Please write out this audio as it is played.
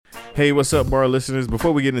Hey, what's up, bar listeners?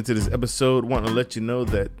 Before we get into this episode, want to let you know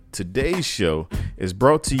that today's show is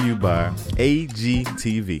brought to you by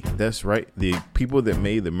AGTV. That's right. The people that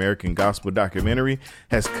made the American Gospel documentary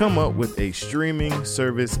has come up with a streaming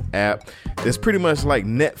service app that's pretty much like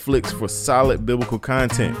Netflix for solid biblical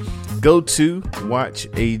content. Go to watch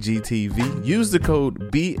AGTV. Use the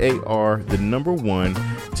code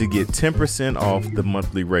BAR1 to get 10% off the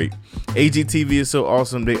monthly rate. AGTV is so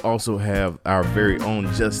awesome. They also have our very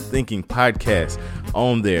own Just Thinking podcast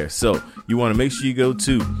on there. So you want to make sure you go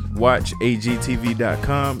to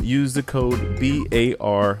watchagtv.com. Use the code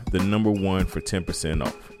BAR1 for 10%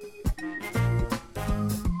 off.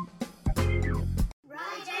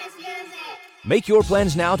 Make your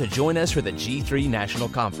plans now to join us for the G3 National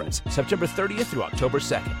Conference, September 30th through October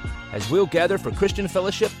 2nd, as we'll gather for Christian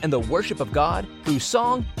fellowship and the worship of God through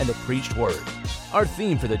song and the preached word. Our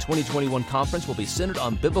theme for the 2021 conference will be centered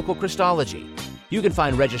on biblical Christology. You can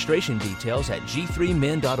find registration details at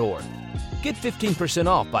g3men.org. Get 15%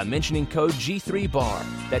 off by mentioning code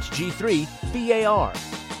G3BAR. That's G3BAR.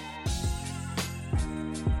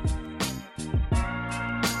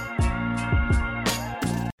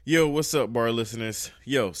 Yo, what's up, bar listeners?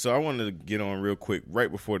 So I wanted to get on real quick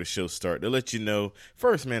right before the show starts to let you know,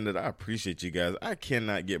 first, man, that I appreciate you guys. I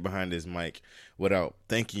cannot get behind this mic without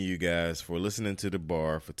thanking you guys for listening to the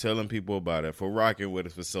bar, for telling people about it, for rocking with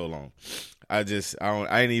us for so long. I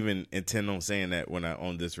didn't even intend on saying that when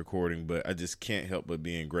on this recording, but I just can't help but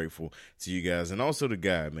being grateful to you guys and also to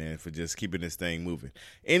God, man, for just keeping this thing moving.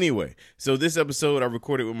 Anyway, so this episode I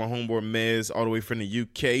recorded with my homeboy Mez all the way from the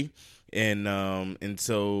UK. And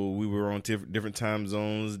so we were on different time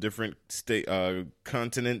zones, different state,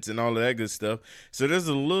 continents, and all of that good stuff. So there's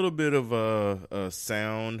a little bit of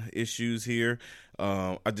sound issues here.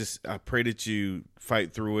 I pray that you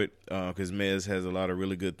fight through it because Mez has a lot of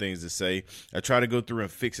really good things to say. I try to go through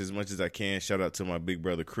and fix as much as I can. Shout out to my big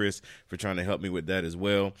brother Chris for trying to help me with that as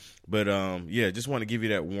well. But just want to give you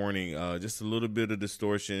that warning. Just a little bit of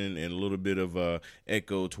distortion and a little bit of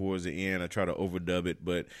echo towards the end. I try to overdub it,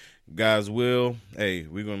 but God's will, hey,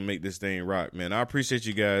 we're going to make this thing rock, man. I appreciate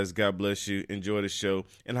you guys. God bless you. Enjoy the show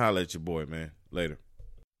and holla at your boy, man. Later.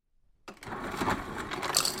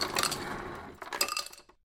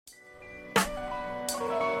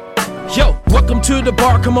 Yo, welcome to the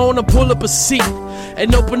bar, come on and pull up a seat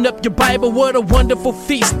and open up your Bible, what a wonderful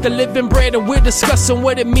feast. The living bread, and we're discussing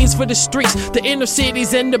what it means for the streets, the inner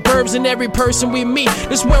cities and the burbs, and every person we meet.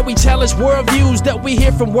 This is where we challenge worldviews that we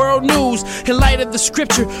hear from world news. In light of the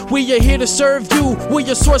scripture, we are here to serve you. We're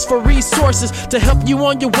your source for resources to help you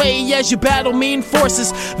on your way as you battle mean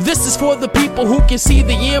forces. This is for the people who can see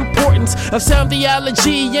the importance of sound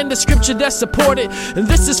theology and the scripture that support it. And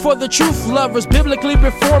this is for the truth lovers, biblically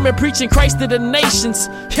reforming, preaching Christ to the nations.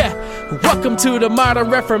 Yeah, welcome to the modern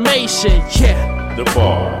Reformation. Yeah, the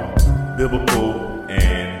bar, biblical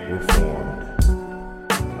and reformed.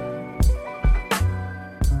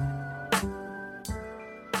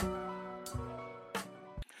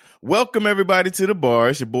 Welcome everybody to the bar.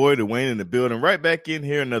 It's your boy Dwayne in the building, right back in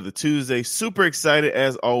here another Tuesday. Super excited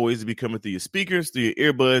as always to be coming through your speakers, through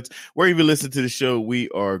your earbuds, wherever you listen to the show. We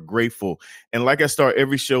are grateful. And like I start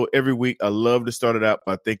every show every week, I love to start it out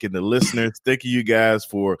by thanking the listeners. Thank you guys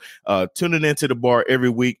for tuning into the bar every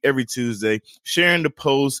week, every Tuesday, sharing the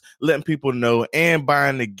posts, letting people know, and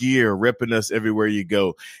buying the gear, repping us everywhere you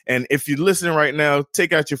go. And if you're listening right now,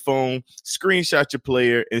 take out your phone, screenshot your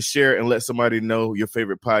player, and share and let somebody know your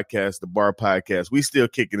favorite podcast, the Bar Podcast. We still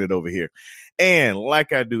kicking it over here. And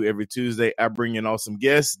like I do every Tuesday, I bring in awesome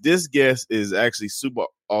guests. This guest is actually super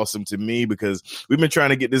awesome to me because we've been trying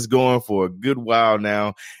to get this going for a good while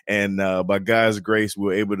now. And by God's grace,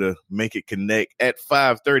 we're able to make it connect at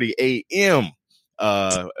 5:30 a.m.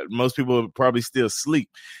 Most people probably still sleep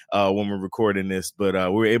when we're recording this, but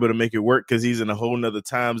we're able to make it work because he's in a whole nother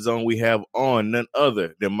time zone. We have on none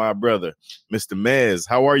other than my brother, Mr. Mez.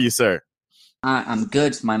 How are you, sir? I'm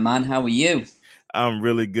good, my man. How are you? I'm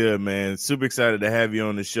really good, man. Super excited to have you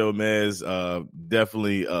on the show, Mez.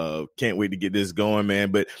 Definitely can't wait to get this going,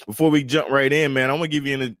 man. But before we jump right in, man, I want to give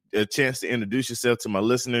you a chance to introduce yourself to my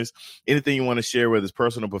listeners. Anything you want to share, whether it's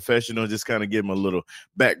personal or professional, just kind of give them a little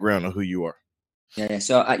background on who you are. Yeah,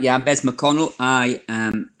 so I'm Mez McConnell. I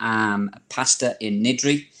am a pastor in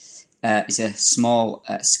Niddrie. It's a small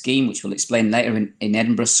scheme, which we'll explain later, in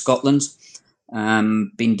Edinburgh, Scotland.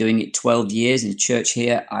 Been doing it 12 years in a church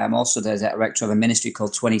here. I am also the director of a ministry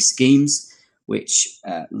called 20 Schemes, which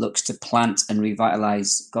looks to plant and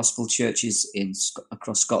revitalise gospel churches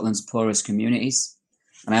across Scotland's poorest communities.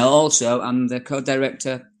 And I also am the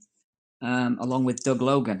co-director along with Doug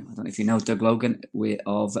Logan. I don't know if you know Doug Logan,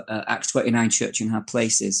 of Acts 29 Church in High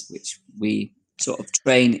Places, which we sort of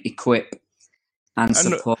train, equip, and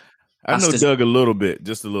support. I know Doug a little bit,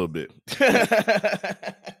 just a little bit.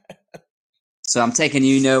 So I'm taking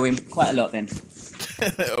you know him quite a lot then.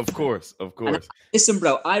 Of course. Listen,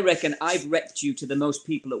 bro, I reckon I've repped you to the most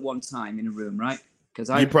people at one time in a room, right? Because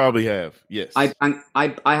you probably have, yes. I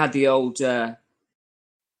had the old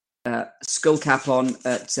skull cap on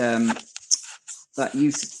at that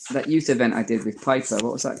youth event I did with Piper.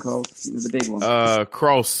 What was that called? It was the big one.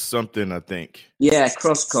 Cross something, I think. Yeah,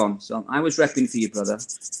 CrossCon. So I was repping for you, brother.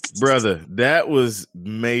 Brother, that was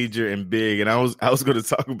major and big, and I was going to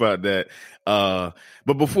talk about that.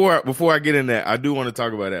 But before I get in that, I do want to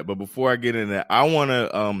talk about that. But before I get in that, I want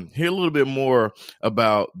to hear a little bit more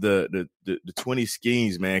about the 20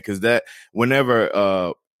 schemes, man, because that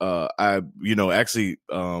whenever I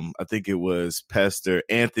think it was Pastor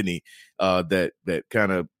Anthony that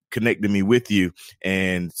kind of connected me with you.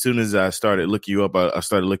 And as soon as I started looking you up, I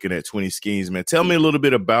started looking at 20 schemes, man. Tell me a little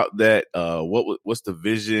bit about that. What's the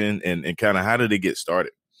vision and kind of how did it get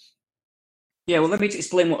started? Yeah, well, let me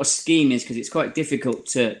explain what a scheme is, because it's quite difficult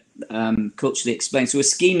to culturally explain. So a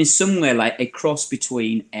scheme is somewhere like a cross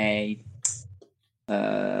between a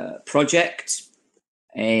project,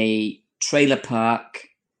 a trailer park,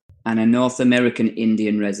 and a North American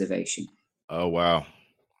Indian reservation. Oh, wow.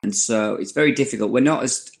 And so it's very difficult. We're not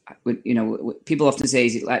as, people often say,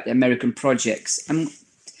 is it like the American projects? And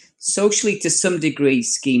socially, to some degree,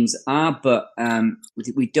 schemes are, but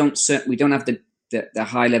we don't have the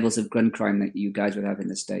high levels of gun crime that you guys would have in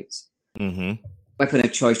the States. Mm-hmm. Weapon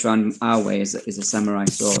of choice around our way is a samurai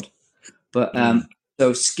sword. But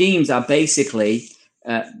so schemes are basically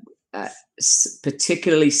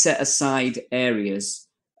particularly set aside areas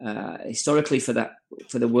historically for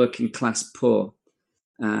the working class poor.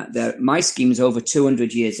 My scheme is over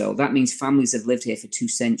 200 years old. That means families have lived here for 2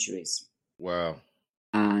 centuries. Wow.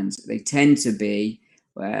 And they tend to be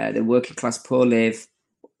where the working class poor live,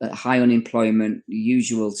 at high unemployment,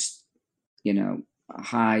 usual,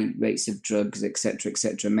 high rates of drugs,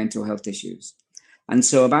 etc., mental health issues. And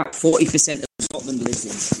so about 40% of Scotland lives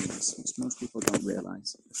in schemes, which most people don't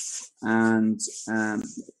realise. And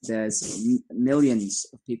there's millions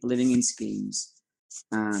of people living in schemes,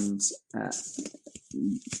 and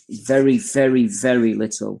very, very, very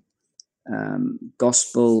little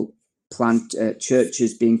gospel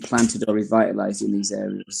churches being planted or revitalised in these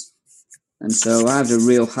areas. And so I have a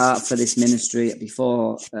real heart for this ministry.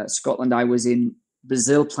 Before Scotland, I was in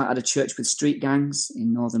Brazil, planted a church with street gangs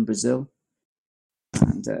in northern Brazil,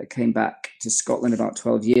 and came back to Scotland about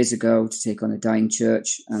 12 years ago to take on a dying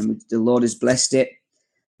church. And the Lord has blessed it.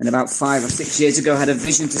 And about 5 or 6 years ago, I had a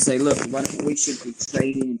vision to say, look, we should be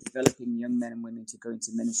training and developing young men and women to go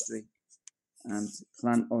into ministry and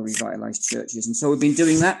plant or revitalise churches. And so we've been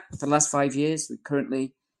doing that for the last 5 years. We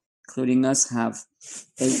currently, including us, have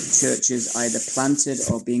 8 churches either planted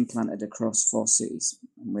or being planted across 4 cities.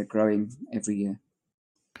 And we're growing every year.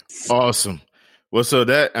 Awesome. Well, so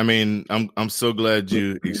I'm so glad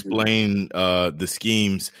you explained the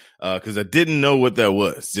schemes because I didn't know what that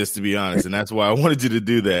was, just to be honest, and that's why I wanted you to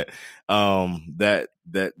do that. That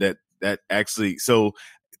actually, so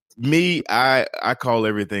me, I call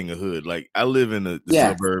everything a hood. Like I live in the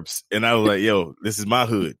suburbs, and I was like, yo, this is my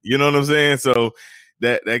hood. You know what I'm saying? So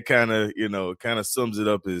that kind of sums it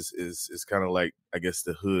up is kind of like, I guess,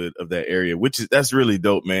 the hood of that area, that's really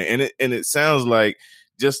dope, man. And it sounds like,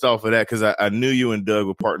 just off of that, because I knew you and Doug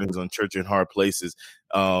were partners on Church in Hard Places.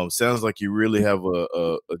 Sounds like you really have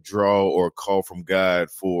a draw or a call from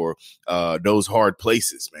God for those hard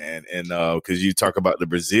places, man. And because you talk about the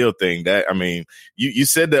Brazil thing, you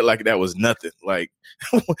said that like that was nothing. Like,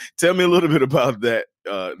 tell me a little bit about that,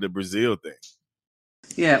 the Brazil thing.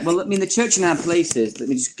 Yeah, well, the Church in Hard Places, let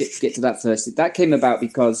me just get to that first. That came about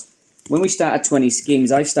because when we started 20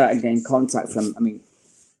 Schemes, I started getting contact from,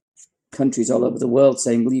 countries all over the world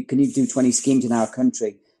saying, well, can you do 20 schemes in our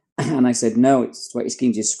country? And I said, no, it's 20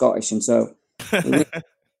 schemes is Scottish. And so we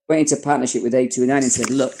went into partnership with A29 and said,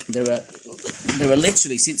 look, there are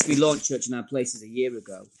literally, since we launched Church in Our Places a year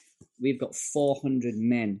ago, we've got 400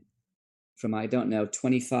 men from,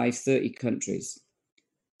 25, 30 countries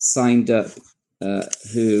signed up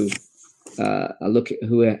who are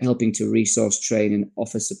helping to resource, train and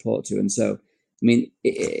offer support to. And so,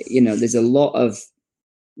 there's a lot of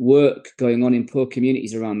work going on in poor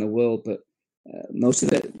communities around the world, but most of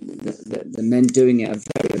the men doing it are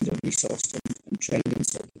very under-resourced and trained, and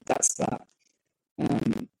so that's that.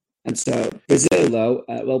 And so Brazil, though,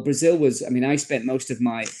 Brazil was, I spent most of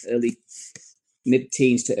my early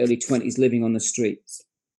mid-teens to early 20s living on the streets.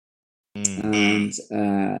 and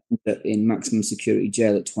in maximum security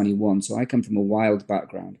jail at 21. So I come from a wild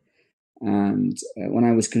background. And when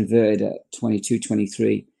I was converted at 22,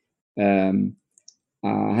 23, I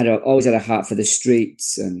always had a heart for the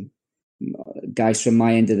streets and guys from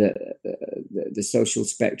my end of the social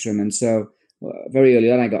spectrum. And so very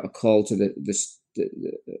early on, I got a call to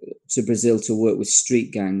to Brazil to work with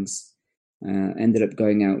street gangs. Ended up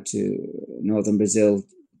going out to northern Brazil,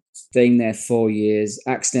 staying there 4 years,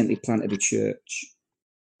 accidentally planted a church.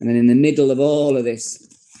 And then in the middle of all of this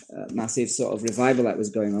massive sort of revival that was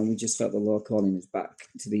going on, we just felt the Lord calling us back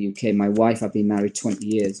to the UK. My wife, I've been married 20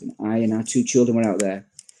 years, and I and our 2 children were out there.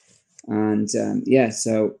 And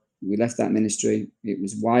so we left that ministry. It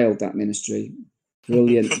was wild, that ministry.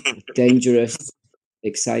 Brilliant, dangerous,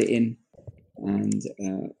 exciting. And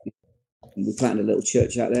we planted a little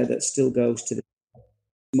church out there that still goes to the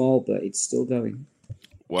small, but it's still going.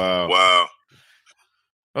 Wow.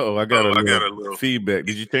 Oh, I got a little feedback.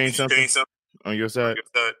 Did you change something on your side?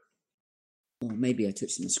 Oh, maybe I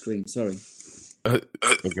touched on the screen. Sorry. Okay.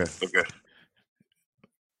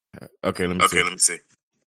 Okay, let me see.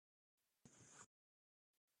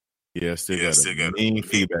 Yeah, still got a mean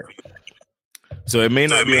feedback. So it may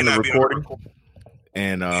not be on the recording.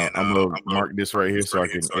 And I'm going to mark this right here so I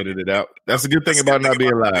can edit it out. That's a good thing about not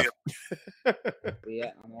being live.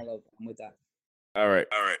 Yeah, I'm with that. All right.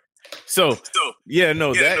 So, that is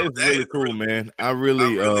really cool, man. I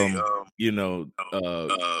really, I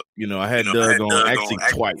had Doug on actually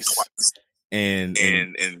twice. And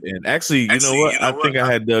actually, you know what? I think I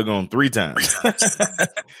had Doug on 3 times.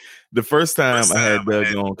 The first time I had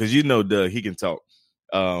Doug on, because Doug, he can talk.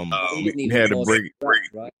 We had to break.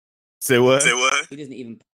 Right? Say what? He doesn't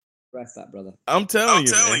even press that, brother. I'm telling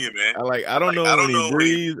you, man. I don't know when he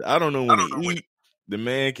breathes. I don't know when he eats. The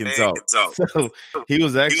man can talk. So he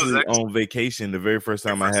was actually on vacation the very first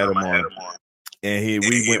time I had him on. And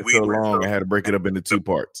we went so long, I had to break it up into 2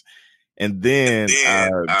 parts. And then I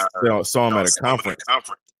saw him at a conference,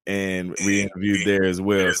 and we interviewed there as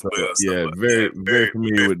well. So yeah, very, very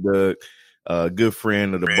familiar with Doug, good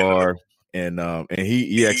friend of the bar. And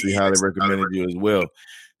he actually highly recommended you as well.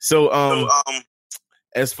 So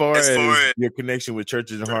as far as your connection with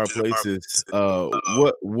churches and hard places,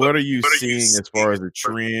 what are you seeing as far as a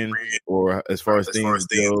trend or as far as things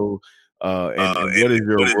go? And what is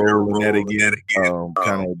your role in that again?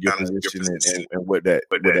 Kind of your position and what that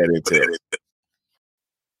entails.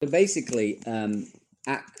 So basically,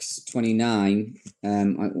 Acts 29.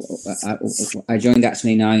 I joined Acts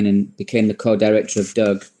 29 and became the co-director of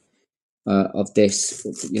Doug of this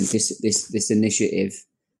initiative.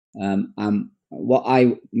 I've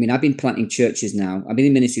been planting churches now. I've been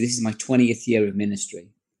in ministry. This is my 20th year of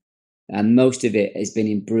ministry, and most of it has been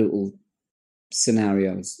in brutal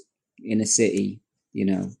scenarios in a city,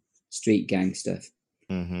 street gang stuff.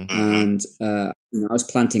 Mm-hmm. And I was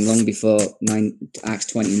planting long before Acts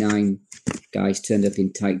 29 guys turned up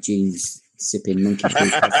in tight jeans, sipping monkey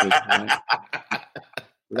fruit coffee. Right?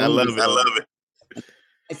 I love it.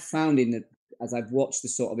 I found as I've watched the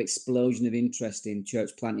sort of explosion of interest in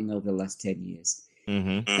church planting over the last 10 years,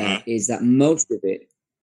 is that most of it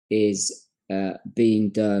is being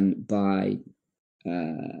done by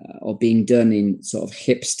or being done in sort of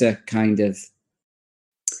hipster kind of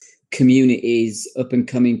communities, up and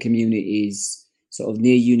coming communities, sort of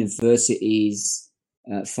near universities,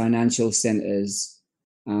 financial centers.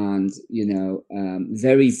 And,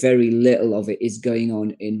 very, very little of it is going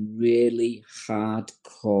on in really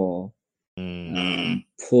hardcore,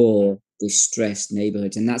 poor, distressed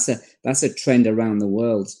neighborhoods. And that's a trend around the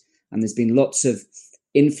world. And there's been lots of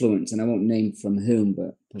influence, and I won't name from whom,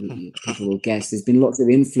 but probably people will guess. There's been lots of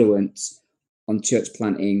influence on church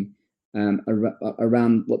planting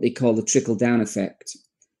around what they call the trickle-down effect.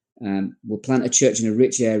 We'll plant a church in a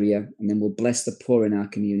rich area, and then we'll bless the poor in our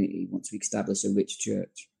community once we establish a rich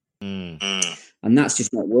church. And that's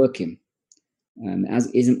just not working. As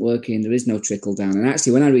it isn't working, there is no trickle down. And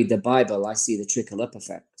actually, when I read the Bible, I see the trickle up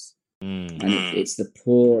effects. And it's the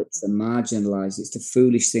poor, it's the marginalized, it's the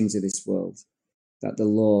foolish things of this world that the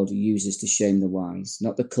Lord uses to shame the wise,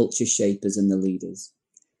 not the culture shapers and the leaders.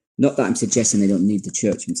 Not that I'm suggesting they don't need the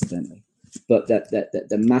church, incidentally, but that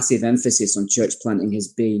the massive emphasis on church planting has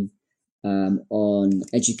been on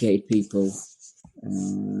educated people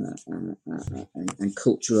and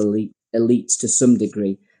cultural elites to some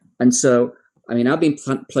degree. And so, I've been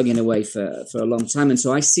plugging away for a long time. And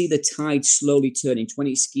so I see the tide slowly turning.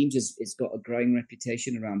 20 Schemes has got a growing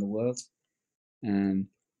reputation around the world.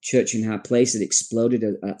 Church in Hard Place had exploded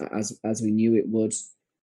as we knew it would.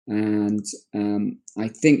 And I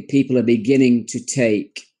think people are beginning to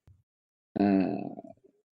take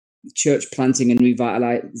church planting and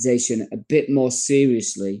revitalization a bit more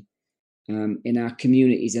seriously in our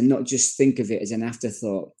communities, and not just think of it as an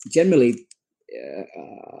afterthought. Generally,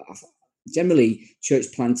 church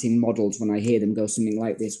planting models, when I hear them, go something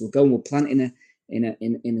like this: we'll go and we'll plant in the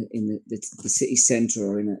city centre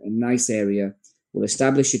or in a nice area. We'll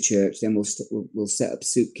establish a church, then we'll set up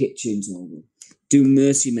soup kitchens, or we'll do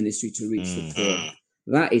mercy ministry to reach the poor.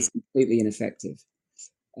 That is completely ineffective.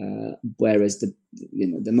 Whereas the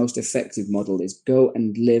most effective model is go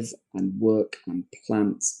and live and work and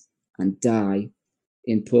plant and die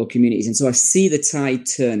in poor communities. And so I see the tide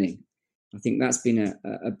turning. I think that's been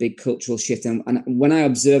a big cultural shift. And when I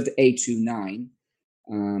observed A29,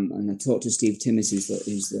 and I talked to Steve Timmis, who's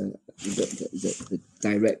the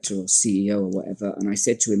director or CEO or whatever, and I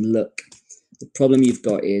said to him, look, the problem you've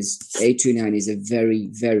got is A29 is a very,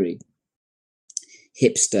 very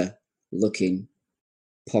hipster-looking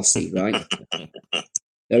posse, right?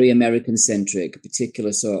 Very American-centric,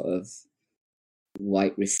 particular sort of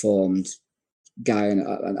white reformed guy,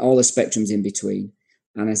 and all the spectrums in between.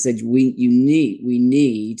 And I said, we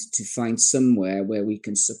need to find somewhere where we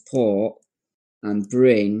can support and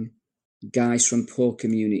bring guys from poor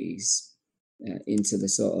communities into the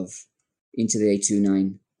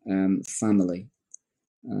A29 family,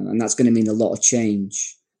 and that's going to mean a lot of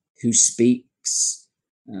change. Who speaks?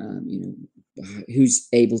 Who's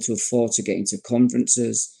able to afford to get into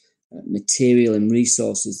conferences, material and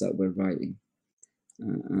resources that we're writing.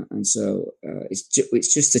 And so it's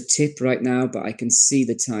just a tip right now, but I can see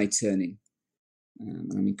the tide turning,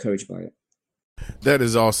 and I'm encouraged by it. That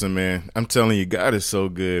is awesome, man. I'm telling you, God is so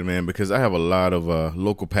good, man, because I have a lot of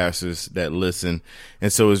local pastors that listen.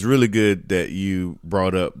 And so it's really good that you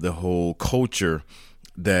brought up the whole culture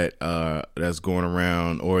that that's going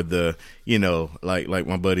around, or the, like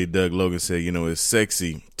my buddy Doug Logan said, it's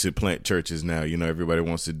sexy to plant churches now. Everybody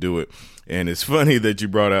wants to do it. And it's funny that you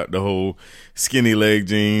brought out the whole skinny leg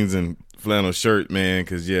jeans and flannel shirt, man,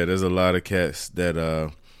 because, there's a lot of cats that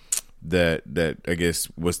that I guess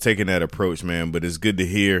was taking that approach, man. But it's good to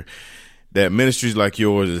hear that ministries like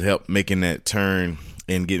yours has helped making that turn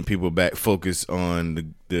and getting people back focused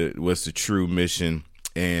on the what's the true mission,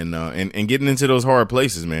 and getting into those hard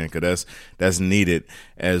places, man, because that's needed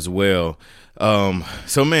as well.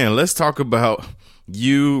 So, man, let's talk about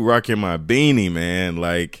you rocking my beanie, man.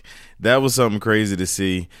 Like, that was something crazy to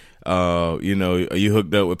see. You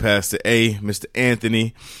hooked up with Pastor A, Mr.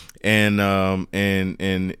 Anthony, and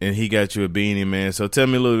he got you a beanie, man. So tell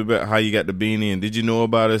me a little bit about how you got the beanie, and did you know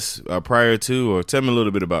about us prior to, or tell me a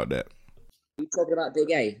little bit about that? You talking about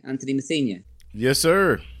Big A, Anthony Mathenia? Yes,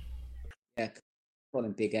 sir. Yeah, call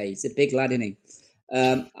him Big A. He's a big lad, isn't he?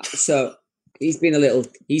 So he's been a little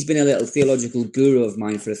theological guru of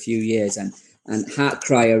mine for a few years, and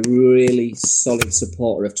Heartcry, a really solid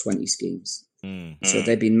supporter of 20 schemes. Mm-hmm. So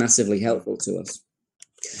they've been massively helpful to us.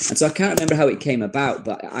 And so I can't remember how it came about,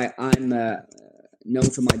 but I'm known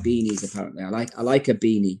for my beanies. Apparently, I like a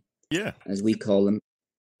beanie. Yeah, as we call them,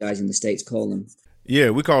 guys in the States call them.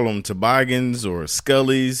 Yeah, we call them toboggans or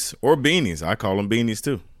scullies or beanies. I call them beanies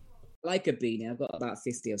too. I like a beanie. I've got about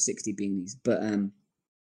 50 or 60 beanies, but and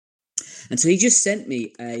so he just sent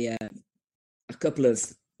me a couple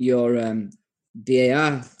of your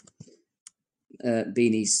BAR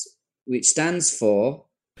beanies, which stands for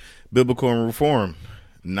Biblical and Reform.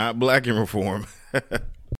 Not Black and Reform.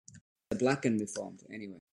 Black and Reformed,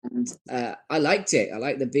 anyway. And I liked it. I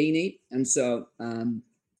liked the beanie. And so,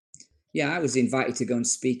 I was invited to go and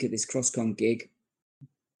speak at this CrossCon gig.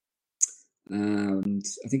 And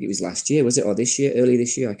I think it was last year, was it? Or this year? Early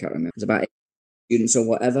this year? I can't remember. It was about 8 students or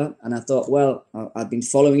whatever. And I thought, well, I'd been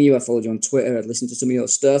following you. I followed you on Twitter. I'd listened to some of your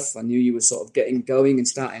stuff. I knew you were sort of getting going and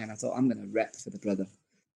starting. And I thought, I'm going to rep for the brother.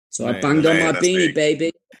 So I banged on my beanie,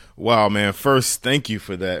 baby. Wow, man. First, thank you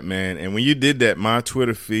for that, man. And when you did that, my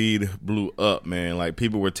Twitter feed blew up, man. Like,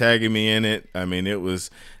 people were tagging me in it. I mean, I was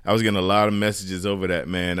getting a lot of messages over that,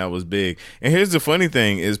 man. That was big. And here's the funny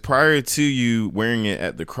thing is, prior to you wearing it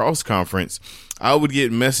at the Cross Conference, I would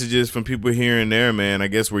get messages from people here and there, man, I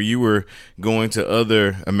guess where you were going to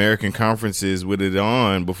other American conferences with it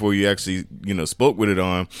on before you actually, spoke with it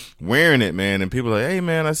on, wearing it, man. And people are like, hey,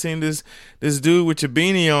 man, I seen this dude with your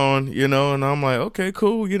beanie on, and I'm like, okay,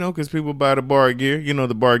 cool, because people buy the bar gear,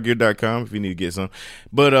 thebargear.com if you need to get some.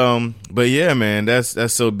 But yeah, man,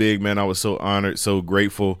 that's so big, man. I was so honored, so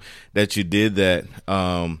grateful that you did that.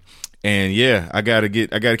 And yeah, I gotta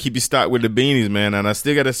keep you stocked with the beanies, man. And I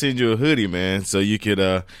still gotta send you a hoodie, man, so you could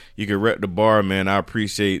rep the bar, man. I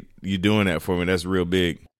appreciate you doing that for me. That's real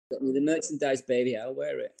big. Got me the merchandise, baby. I'll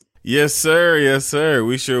wear it. Yes, sir. Yes, sir.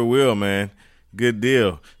 We sure will, man. Good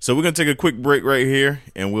deal. So we're going to take a quick break right here,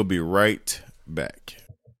 and we'll be right back.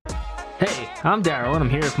 Hey, I'm Daryl, and I'm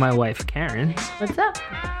here with my wife, Karen. What's up?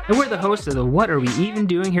 And we're the hosts of the What Are We Even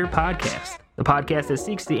Doing Here podcast, the podcast that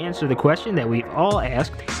seeks to answer the question that we've all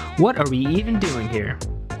asked, what are we even doing here?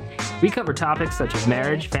 We cover topics such as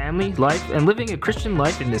marriage, family, life, and living a Christian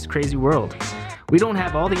life in this crazy world. We don't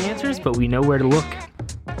have all the answers, but we know where to look.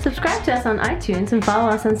 Subscribe to us on iTunes and follow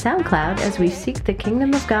us on SoundCloud as we seek the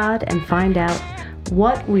kingdom of God and find out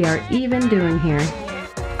what we are even doing here.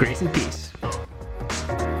 Grace and peace.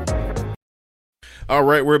 All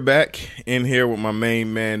right, we're back in here with my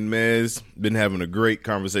main man, Mez. Been having a great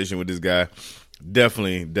conversation with this guy.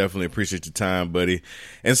 Definitely appreciate your time, buddy.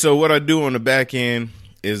 And so what I do on the back end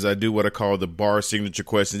is I do what I call the bar signature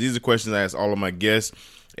questions. These are questions I ask all of my guests.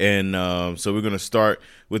 And so we're going to start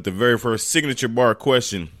with the very first signature bar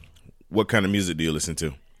question. What kind of music do you listen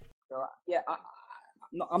to? Yeah,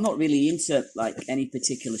 I'm not really into like any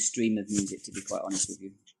particular stream of music, to be quite honest with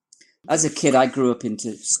you. As a kid, I grew up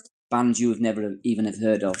into bands you would never even have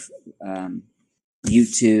heard of.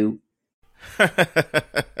 U2,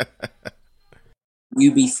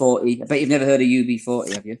 UB40. I bet you've never heard of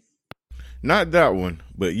UB40, have you? Not that one,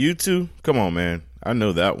 but U2. Come on, man. I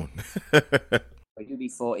know that one.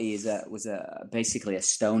 UB40 was basically a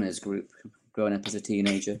stoners group growing up as a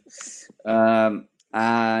teenager, I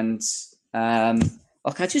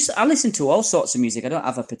listen to all sorts of music. I don't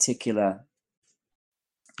have a particular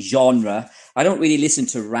genre. I don't really listen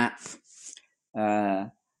to rap.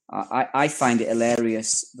 I find it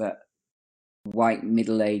hilarious that white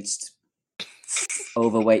middle-aged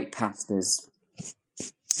overweight pastors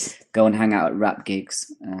go and hang out at rap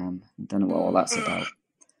gigs. Don't know what all that's about.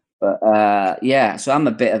 But so I'm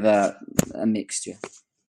a bit of a mixture.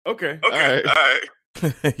 Okay. All right.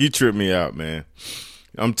 You trip me out, man.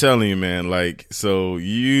 I'm telling you, man, like, so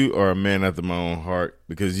you are a man after my own heart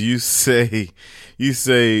because you say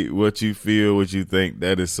what you feel, what you think.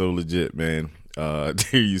 That is so legit, man. Hear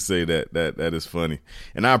you say that is funny.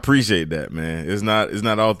 And I appreciate that, man. It's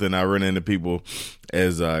not often I run into people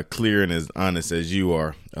as clear and as honest as you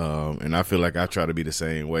are. And I feel like I try to be the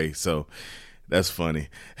same way. So that's funny.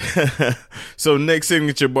 So next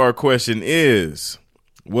signature bar question is,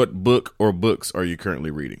 what book or books are you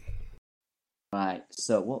currently reading? Right.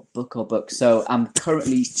 So what book or book? So I'm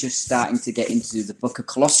currently just starting to get into the book of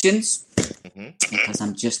Colossians because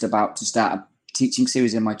I'm just about to start a teaching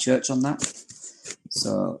series in my church on that.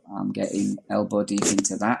 So I'm getting elbow deep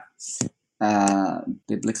into that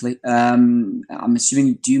biblically. I'm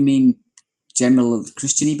assuming, do you mean general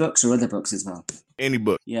Christian-y books or other books as well? Any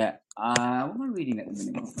book. Yeah. What am I reading at the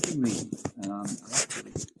minute? What have I been reading? I like to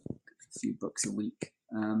read a few books a week.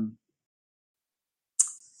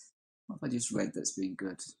 What have I just read that's been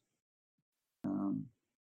good? I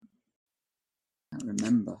can't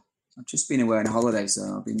remember. I've just been away on holiday,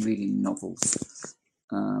 so I've been reading novels.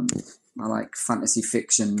 I like fantasy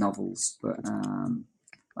fiction novels, but and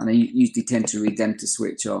I usually tend to read them to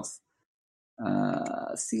switch off.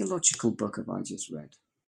 A theological book have I just read?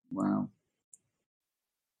 Wow.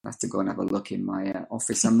 I have to go and have a look in my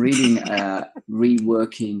office. I'm reading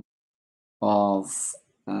reworking of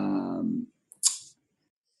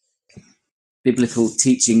Biblical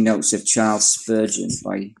Teaching Notes of Charles Spurgeon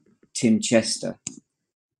by Tim Chester.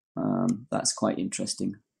 That's quite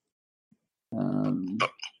interesting.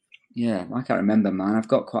 Yeah, I can't remember, man.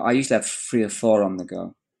 I usually have 3 or 4 on the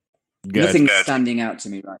go. Nothing's standing out to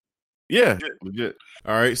me right. Yeah, legit.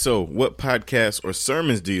 All right, so what podcasts or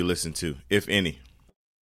sermons do you listen to, if any?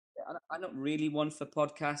 I'm not really one for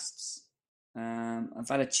podcasts. I've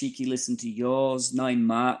had a cheeky listen to yours, 9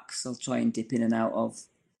 Marks. I'll try and dip in and out of.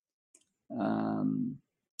 I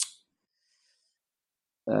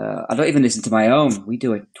don't even listen to my own. We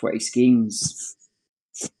do a 20 Schemes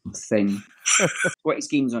thing. 20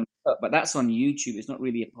 Schemes on, but that's on YouTube. It's not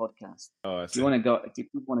really a podcast. Oh, if you want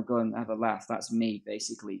to go and have a laugh, that's me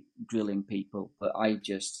basically drilling people. But I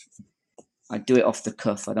do it off the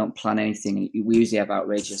cuff. I don't plan anything. We usually have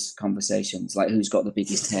outrageous conversations, like who's got the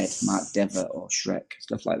biggest head, Mark Dever or Shrek,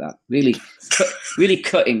 stuff like that. Really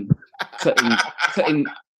cutting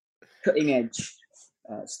edge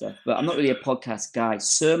stuff. But I'm not really a podcast guy.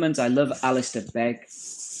 Sermons, I love Alistair Begg.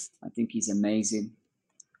 I think he's amazing.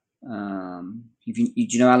 Do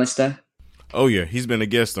you know Alistair? Oh yeah, he's been a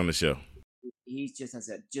guest on the show. He just has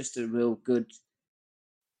a real good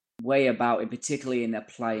way about it, particularly in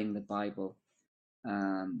applying the Bible.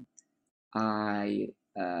 I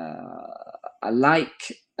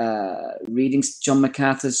like reading some of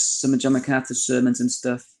John MacArthur's sermons and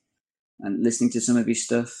stuff, and listening to some of his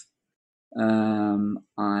stuff.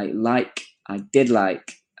 I did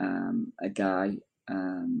like a guy,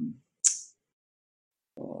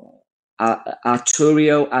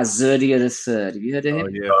 Arturo Azurdia III. Have you heard of him? Oh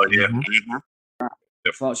yeah. Mm-hmm.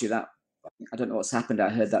 Unfortunately, I don't know what's happened. I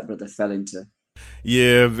heard that brother fell into.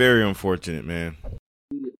 Yeah, very unfortunate, man.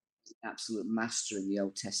 Absolute master in the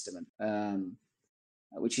Old Testament,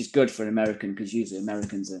 which is good for an American, because usually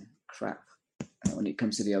Americans are crap when it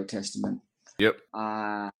comes to the Old Testament. Yep.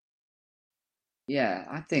 Yeah,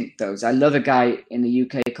 I think those. I love a guy in the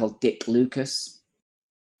UK called Dick Lucas,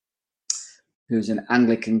 who's an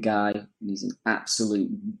Anglican guy, and he's an absolute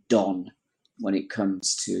don when it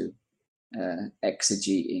comes to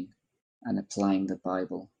exegeting and applying the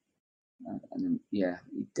Bible. And yeah,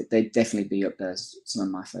 they'd definitely be up there as some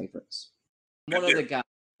of my favourites. One other guy,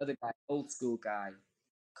 old school guy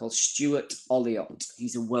called Stuart Olliott.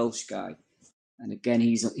 He's a Welsh guy, and again,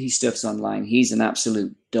 he stuffs online. He's an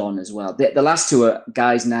absolute don as well. The last two are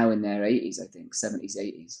guys now in their 80s, I think, 70s,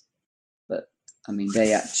 80s. But I mean,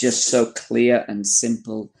 they are just so clear and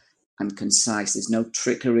simple and concise. There's no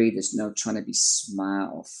trickery. There's no trying to be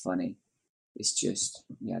smart or funny. It's just,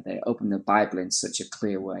 they open the Bible in such a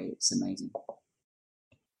clear way. It's amazing.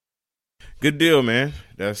 Good deal, man.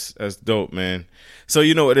 That's dope, man. So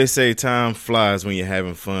you know what they say, time flies when you're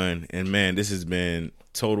having fun. And man, this has been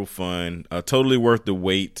total fun. Totally worth the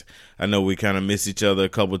wait. I know we kind of missed each other a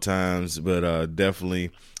couple times, but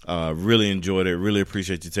definitely really enjoyed it. Really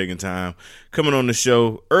appreciate you taking time coming on the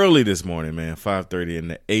show early this morning, man. 5:30 in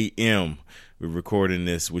the a.m. We're recording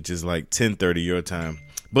this, which is like 10:30 your time.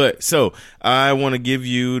 But so I want to give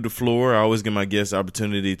you the floor. I always give my guests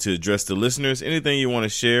opportunity to address the listeners. Anything you want to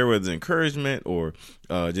share, whether it's encouragement or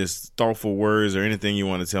just thoughtful words or anything you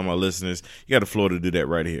want to tell my listeners, you got the floor to do that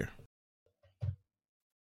right here.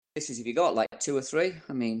 This is, if you got like 2 or 3,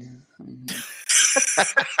 I mean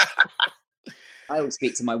I always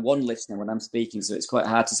speak to my one listener when I'm speaking, so it's quite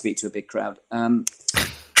hard to speak to a big crowd.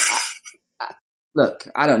 Look,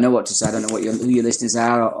 I don't know what to say. I don't know who your listeners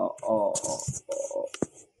are or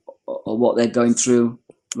what they're going through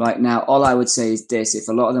right now. All I would say is this: if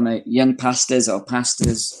a lot of them are young pastors or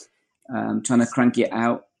pastors trying to crank it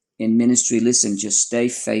out in ministry, listen, just stay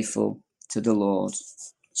faithful to the Lord.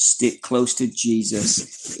 Stick close to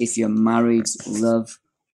Jesus. If you're married, love,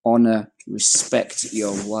 honor, respect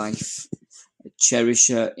your wife, cherish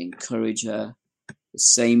her, encourage her. The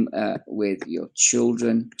same with your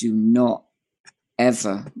children. Do not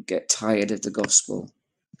ever get tired of the gospel.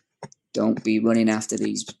 Don't be running after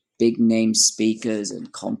these big name speakers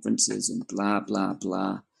and conferences and blah, blah,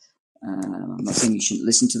 blah. I'm not saying you shouldn't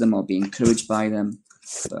listen to them or be encouraged by them,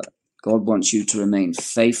 but God wants you to remain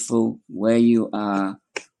faithful where you are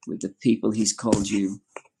with the people he's called you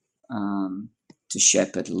to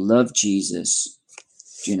shepherd. Love Jesus,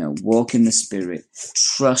 walk in the Spirit,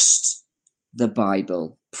 trust the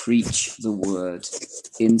Bible, preach the word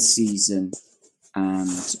in season and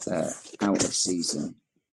out of season,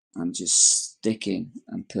 and just stick in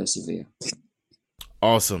and persevere.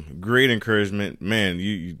 Awesome. Great encouragement, man.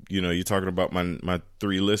 You're talking about my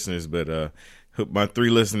 3 listeners, but my 3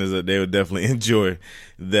 listeners, they would definitely enjoy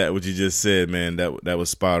that, what you just said, man. That was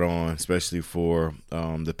spot on, especially for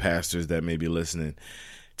the pastors that may be listening.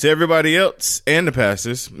 To everybody else and the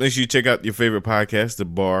pastors, make sure you check out your favorite podcast, The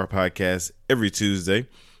Bar Podcast, every Tuesday,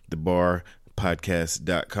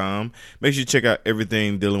 thebarpodcast.com. Make sure you check out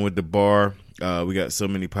everything dealing with the bar. We got so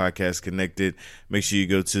many podcasts connected. Make sure you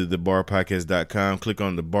go to thebarpodcast.com, click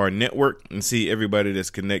on the Bar Network, and see everybody that's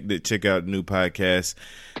connected. Check out new podcasts,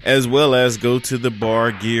 as well as go to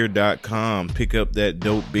thebargear.com. Pick up that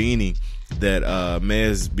dope beanie that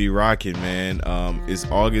Mez be rocking, man. It's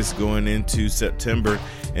August going into September,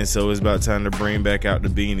 and so it's about time to bring back out the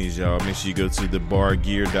beanies, y'all. Make sure you go to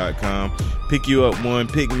thebargear.com, pick you up one,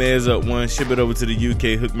 pick Mez up one, ship it over to the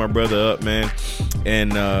UK, hook my brother up, man.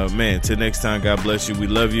 And man, till next time, God bless you. We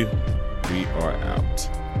love you. We are out.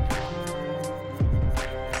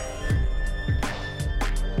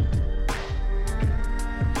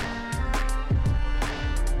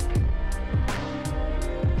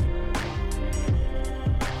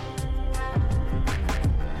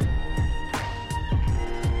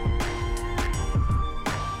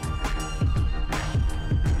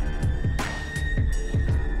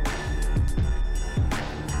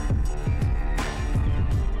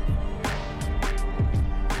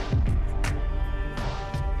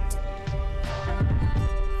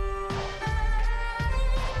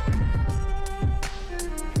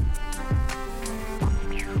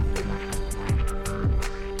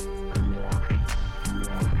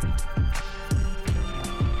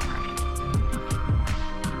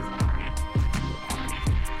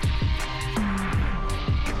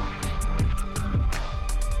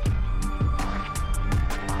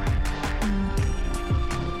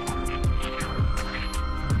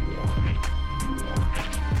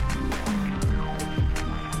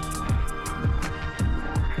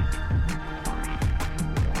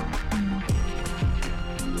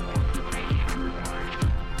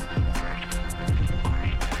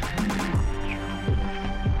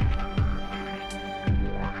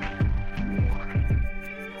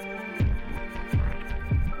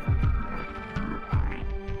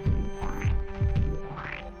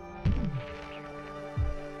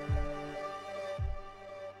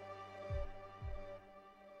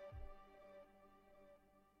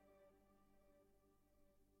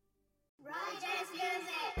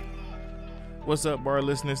 What's up, bar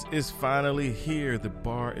listeners? It's finally here, the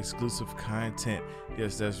bar exclusive content.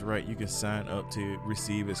 Yes, that's right. You can sign up to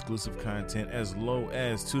receive exclusive content as low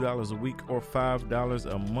as $2 a week or $5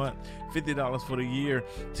 a month, $50 for the year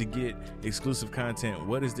to get exclusive content.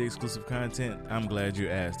 What is the exclusive content? I'm glad you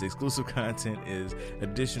asked. The exclusive content is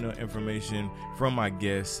additional information from my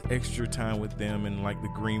guests, extra time with them in like the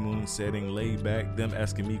green moon setting, laid back, them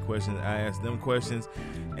asking me questions, I ask them questions,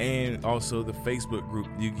 and also the Facebook group.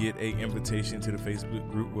 You get an invitation to the Facebook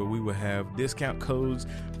group where we will have discount codes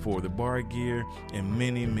for the bar gear and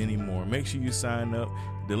many, many more. Make sure you sign up.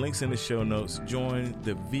 The link's in the show notes. Join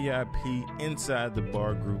the VIP inside the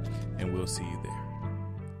bar group, and we'll see you there.